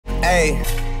Hey,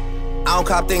 I don't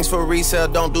cop things for resale.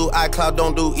 Don't do iCloud,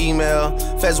 don't do email.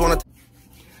 Feds wanna.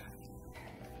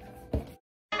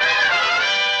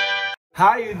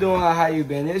 How you doing? How you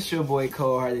been? It's your boy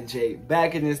Cold Hearted Jay,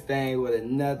 back in this thing with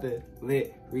another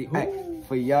lit react.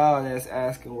 For y'all that's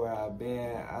asking where I've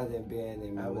been, I done been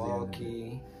in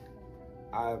Milwaukee,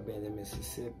 I've been in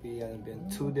Mississippi, I've been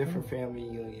to 2 different family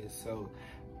reunions, so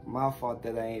my fault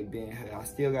that I ain't been here. I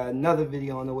still got another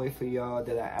video on the way for y'all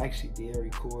that I actually did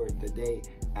record the day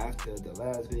after the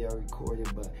last video I recorded,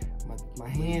 but my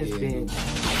hands been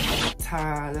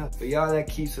tied up. For y'all that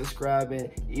keep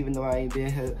subscribing, even though I ain't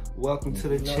been here, welcome to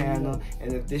the channel.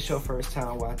 And if this your first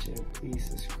time watching, please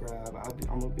subscribe.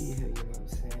 I'm gonna be here, you know what I'm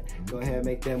saying? Go ahead and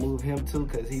make that move him too,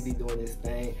 cause he be doing this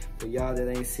thing. For y'all that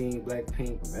ain't seen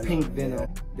Blackpink, Pink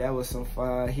Venom, that was some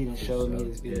fire. He done showed me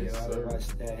this video. I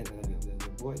watched that, and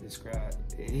the boy described.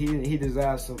 He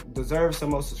deserves some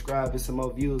more subscribers, some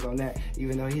more views on that.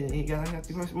 Even though he got have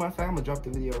to go. Matter of fact, I'm gonna drop the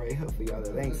video right here for y'all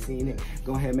that ain't seen it.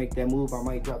 Go ahead and make that move. I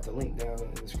might drop the link down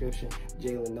in the description.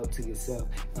 Jalen, note to yourself.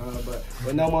 But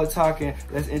no more talking.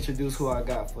 Let's introduce who I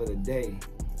got for the day.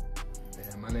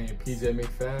 My name is PJ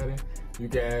McFadden. You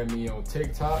can add me on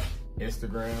TikTok,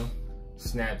 Instagram,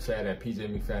 Snapchat at PJ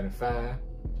McFadden5.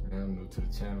 I'm new to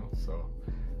the channel, so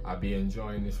I'll be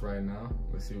enjoying this right now.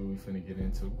 Let's see what we finna get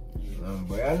into.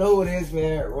 But I know who it is,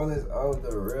 man. Rollers of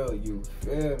the real, you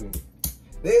feel me?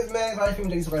 This man, like him,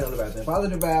 takes right on the bathroom.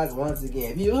 Positive vibes once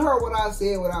again. If you heard what I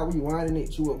said without rewinding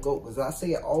it, you a goat. Because I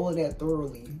say all of that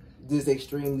thoroughly, just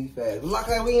extremely fast. Like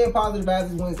we in Positive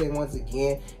Vibes Wednesday once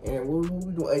again. And what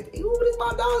we doing? What is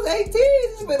my dog's Ateez?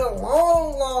 It's been a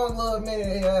long little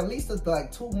minute. At least it's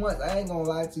like 2 months. I ain't gonna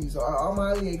lie to you. So I'm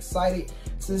highly excited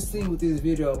to see what this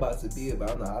video about to be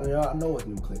about. I know what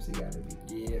new clips it gotta be.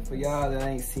 Yeah, for y'all that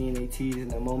ain't seen Ateez in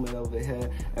the moment over here,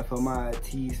 and for my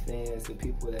Ateez fans, the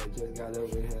people that just got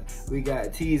over here, we got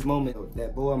Ateez moment,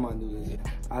 that boy my noodles.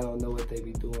 I don't know what they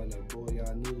be doing, that boy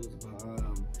y'all noodles,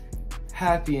 but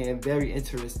happy and very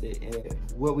interested in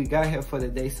what we got here for the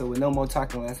day. So with no more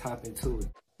talking, let's hop into it.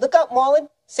 Look up, Marlon.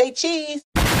 Say cheese.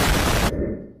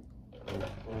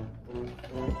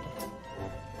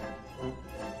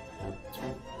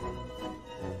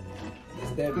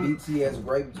 It's that BTS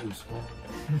grape juice.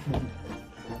 If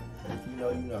you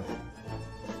know, you know.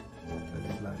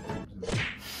 It's not grape juice.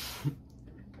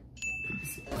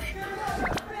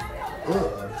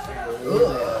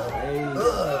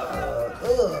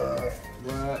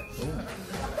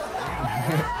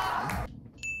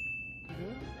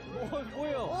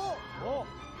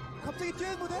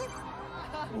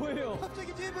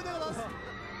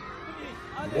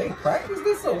 They practice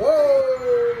this or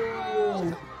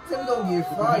whoa? Tim gonna get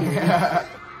fired.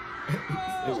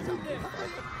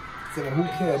 So who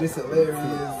cares? This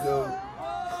hilarious though.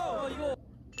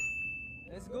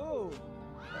 Let's go.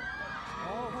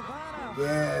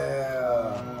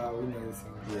 Yeah. We know this.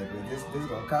 Yeah, but this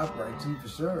gonna copyright you for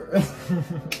sure.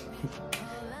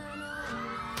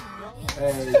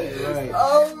 Hey, right.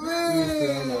 Oh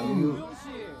man.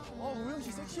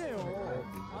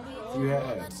 You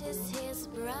have.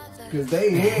 Cause they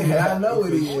in it, I know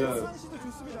it is.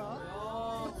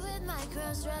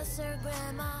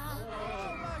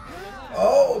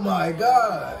 Oh my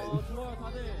God. For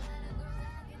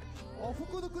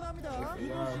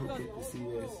y'all who get to see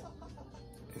this,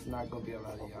 it's not gonna be a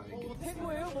lot of y'all that get to see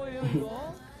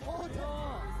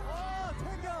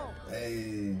it.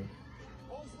 Hey.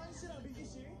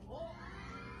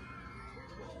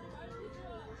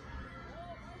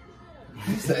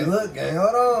 He say, look, gang,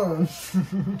 hold on.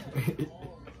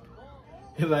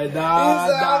 He's like,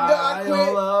 nah,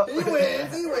 hold up. He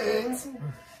wins.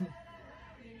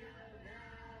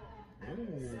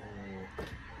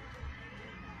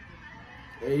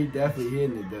 He definitely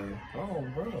hitting it though. Oh,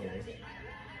 bro.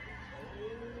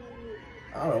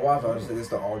 I don't know why I thought you said it's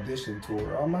the audition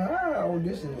tour. I'm like,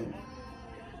 auditioning.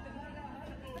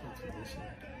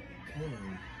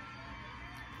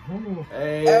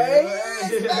 Hey, hey,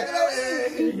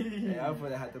 I'm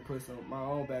gonna have to put my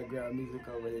own background music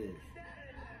over this.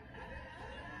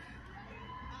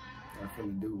 I'm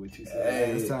finna do what you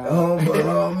said last time. Put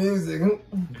on music.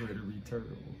 Better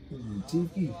return.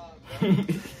 Cheeky.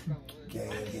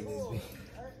 Gang in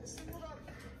this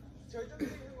bitch.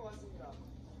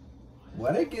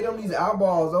 Why they get them these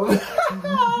eyeballs over there?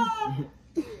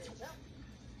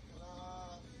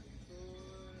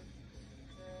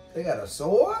 They got a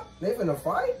sword? They finna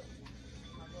fight?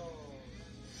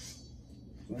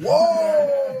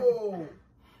 Whoa!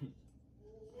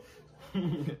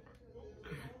 You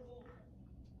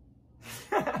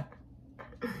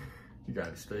got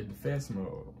a straight defense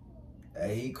mode.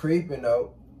 Hey, he creeping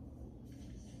though.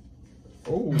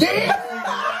 Oh. Damn!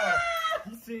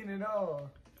 He seen it all.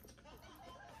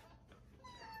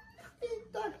 He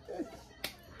ducked that.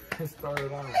 It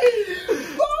started off.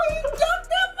 Oh, he ducked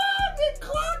that ball and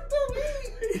clocked him.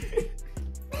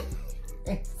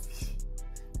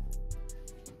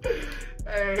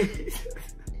 Hey.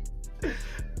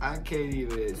 I can't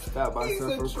even stop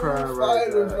myself from crying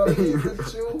fighter, right now. bro. He's a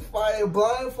true fighter.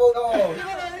 Blindfold on.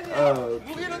 Oh,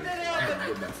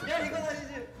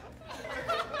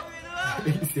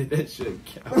 he said that shouldn't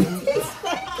count.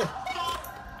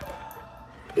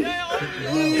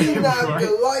 He knocked the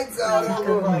lights out of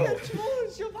him.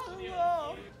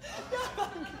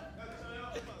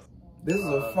 This is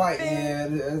a fight, yeah.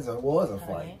 This was a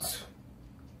fight.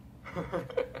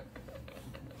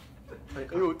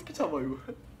 이거 어떻게 잡아 이거?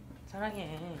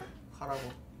 사랑해. 가라고.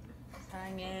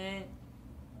 사랑해.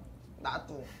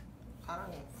 나도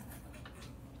사랑해.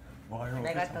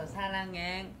 내가 더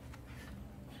사랑해.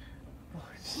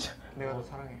 진짜 내가 너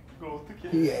사랑해. 이걸 어떻게?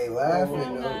 He ain't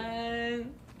laughing though.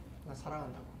 사랑. 나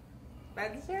사랑한다고.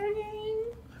 나도 사랑해.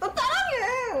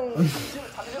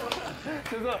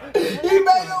 He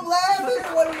made him laugh. This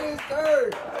one of his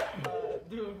third.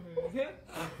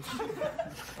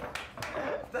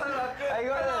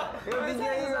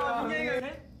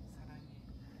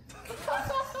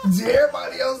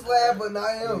 Everybody else laugh, but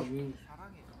not him.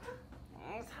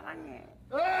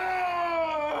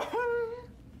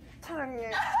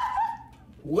 사랑해.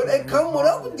 Where they come with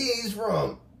up with these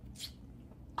from?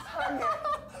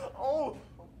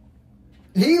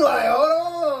 He like, hold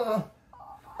on.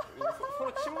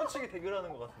 서로 침 묻히기 대결하는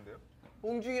것 같은데요?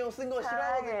 봉중이 형 쓴 거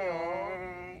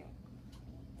싫어하거든요.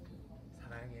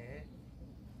 사랑해.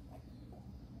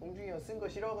 봉중이 형 쓴 거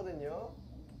싫어하거든요.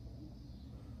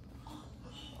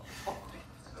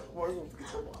 뭐 이거 어떻게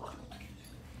잡아?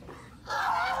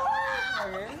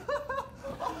 사랑해.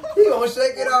 He gonna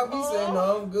shake it off. He said,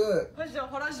 no, I'm good. 하시죠,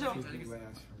 허라시죠.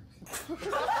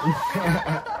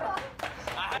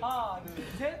 하나, 둘,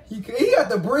 셋. He had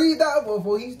to breathe out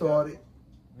before he started.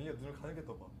 민이가 눈을 가는 게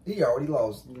더 봐. He already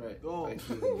lost. Right. Oh. He won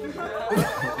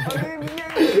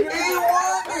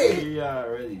it. He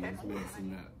already is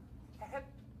messing up.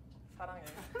 사랑해.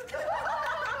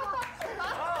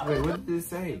 Wait, what did this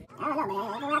say?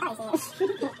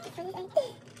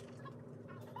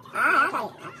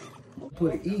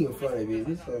 Put an E in front of it.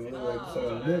 This something like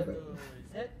something different.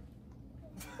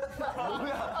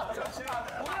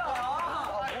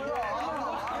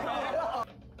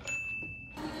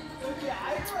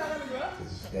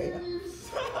 Damn.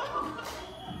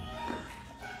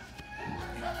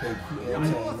 Okay,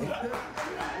 entertainment.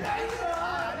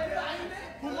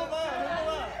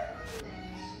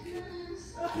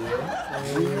 Yeah,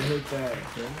 we didn't hit that.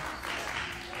 Okay?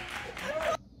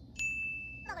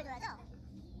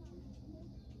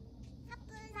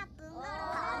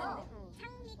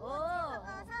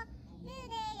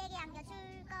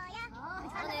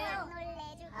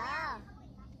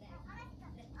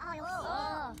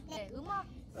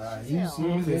 You see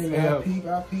him?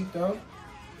 I peeped though.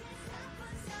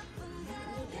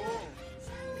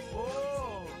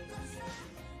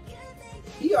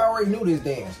 He already knew this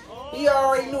dance. He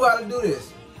already knew how to do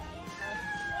this.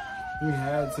 We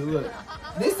had to look.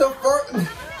 This the first.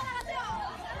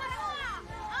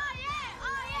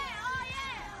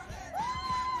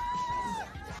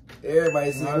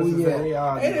 Everybody said, "Oh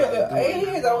yeah." And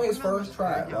he's on his first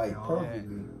try, like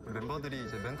perfectly. 멤버들이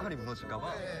이제 멘탈이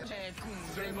무너질까봐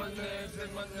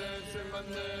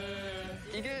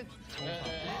이게 정상.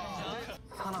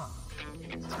 하나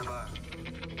제발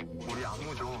우리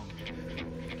안무 좀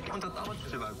혼자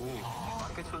따라주지 말고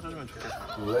맞게 쳐주면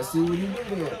좋겠다. Let's see what he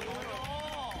did.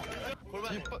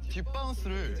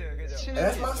 뒷바운스를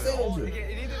That's my signature.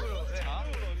 자,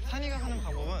 산이가 하는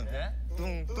방법은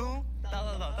뚱뚱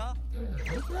따다다다.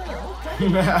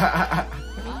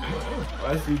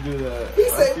 Why she do that? He Why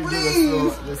said, she do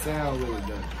please. the sound with it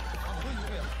though?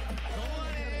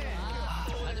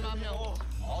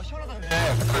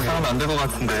 그렇게 하면 안 될 것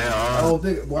같은데. I don't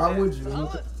think. Why would you?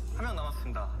 한 명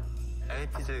남았습니다.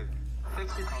 에이티즈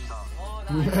섹시 담당.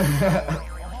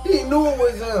 He knew it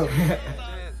was him.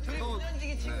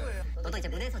 너도 이제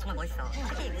무대에서 정말 멋있어.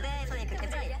 특히 무대에서의 그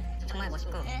캡처이 정말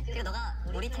멋있고. 그리고 너가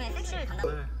우리 팀의 섹시를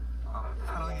담당.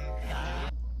 사랑해.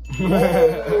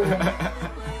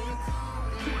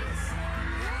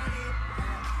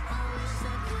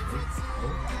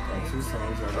 Two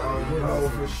songs right Oh, you there. know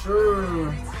for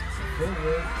sure.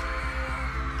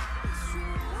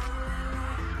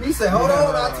 He said, "Hold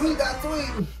on, I tweet."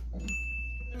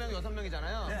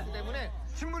 6명이잖아요. 그렇기 때문에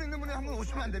신문 있는 분이 한 분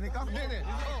오시면 안 됩니까? 네네.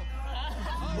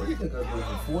 What do you think I'm doing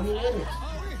for 40 minutes?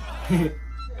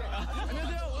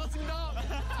 안녕하세요. 반갑습니다.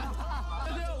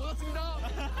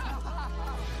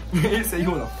 He said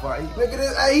you wanna fight? Look at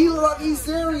this. Hey, he look like he's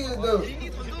serious though.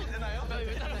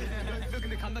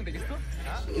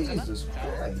 Jesus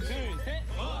Christ.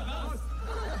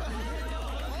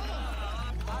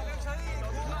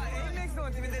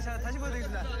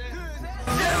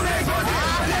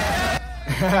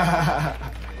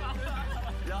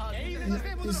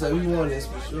 He said we won this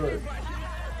for sure.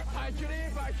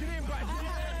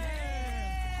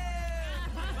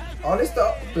 Oh, this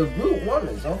the group won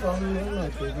this. I'm talking about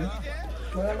that figure.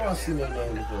 Man, I've not seen that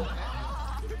name before.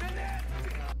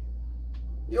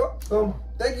 Yo,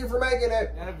 thank you for making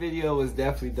it. That video was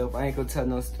definitely dope. I ain't gonna tell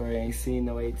no story. I ain't seen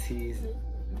no Ateez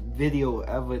video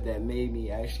ever that made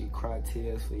me actually cry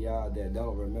tears. For y'all that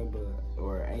don't remember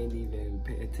or ain't even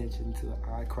pay attention to it,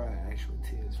 I cry actual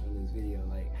tears from this video.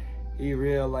 Like, he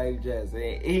real life just,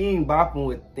 he ain't bopping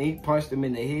with, he punched him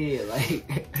in the head.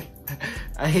 Like,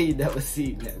 I ain't never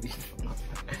seen that before.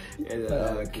 In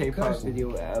a K-pop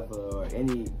video ever, or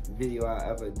any video I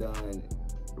ever done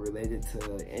related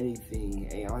to anything,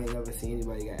 and I ain't never seen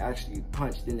anybody get actually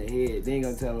punched in the head. They ain't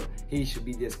gonna tell him he should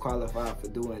be disqualified for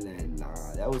doing that.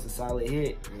 Nah, that was a solid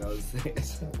hit. You know what I'm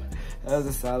saying? That was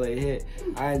a solid hit.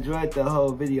 I enjoyed the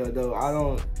whole video though. I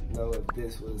don't know if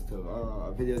this was the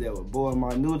video that would boil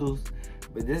my noodles,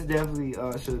 but this definitely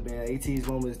should have been Ateez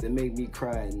moments that make me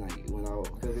cry at night.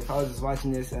 Because if I was just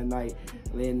watching this at night,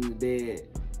 laying in the bed,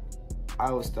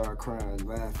 I would start crying,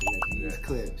 laughing at these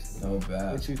clips. No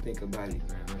bad. What you think about it?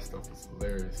 Man, that stuff is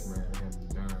hilarious, man. Hands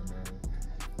down, man.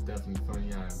 Definitely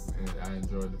funny. I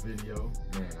enjoyed the video.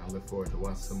 Man, I look forward to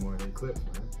watching some more of their clips,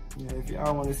 man. Yeah, if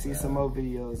y'all want to see some more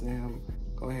videos of him,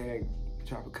 go ahead,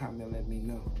 drop a comment, let me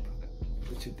know.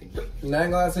 What you think? Now, I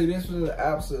ain't gonna say this was an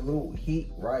absolute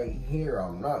heat right here.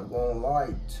 I'm not gonna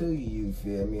lie to you, you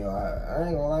feel me? I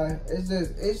ain't gonna lie.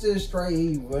 It's just straight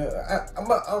heat.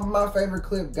 My favorite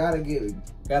clip gotta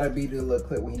be the little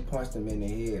clip when he punched him in the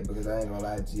head, because I ain't gonna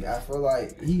lie to you. I feel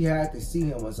like he had to see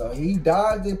him or something. He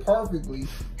dodged it perfectly.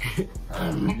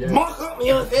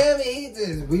 You feel me?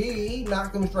 He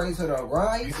knocked him straight to the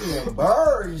ground. He seen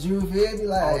birds, you feel me?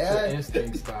 Like,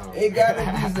 instinct style. It gotta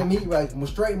be some heat, like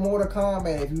straight Mortal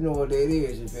Kombat, if you know what that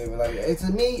is, you feel me? Like,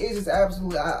 to me, it's just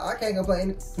absolutely, I can't complain.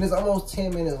 And it's almost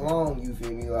 10 minutes long, you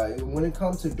feel me? Like, when it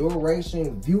comes to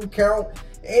duration, view count,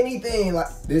 anything, like,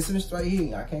 this is straight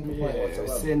heat. I can't complain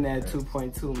whatsoever. Sitting at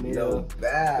 2.2 mil. No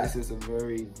bad. This is a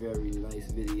very, very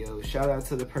nice video. Shout out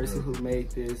to the person who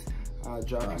made this. I'll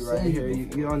drop you right here.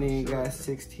 You only got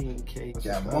 16K.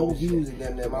 Got more views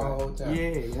than them my whole time. Yeah,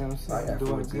 you know what I'm saying? I got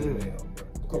Doing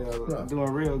good.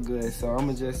 Doing real good. So I'm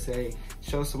gonna just say,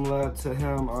 show some love to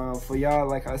him. For y'all,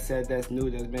 like I said, that's new,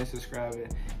 that's been subscribing,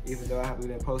 even though I haven't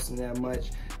been posting that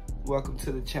much. Welcome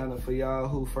to the channel. For y'all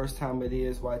who first time it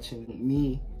is watching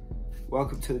me,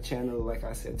 welcome to the channel. Like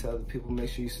I said, to other people, make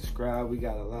sure you subscribe. We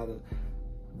got a lot of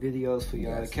videos for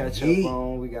y'all to catch up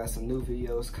on. We got some new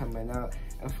videos coming out.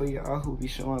 And for y'all who be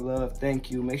showing love, thank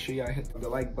you. Make sure y'all hit the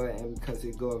like button, because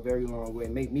it go a very long way.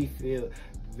 Make me feel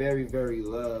very, very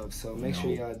loved. So make sure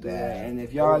y'all do that. And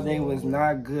if y'all day was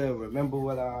not good, remember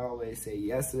what I always say.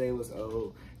 Yesterday was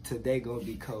old. Today gonna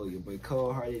be cold. Your boy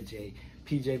Cold Hearted J.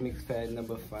 PJ McFadden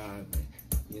 #5.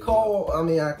 Cole,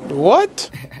 What?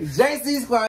 JC's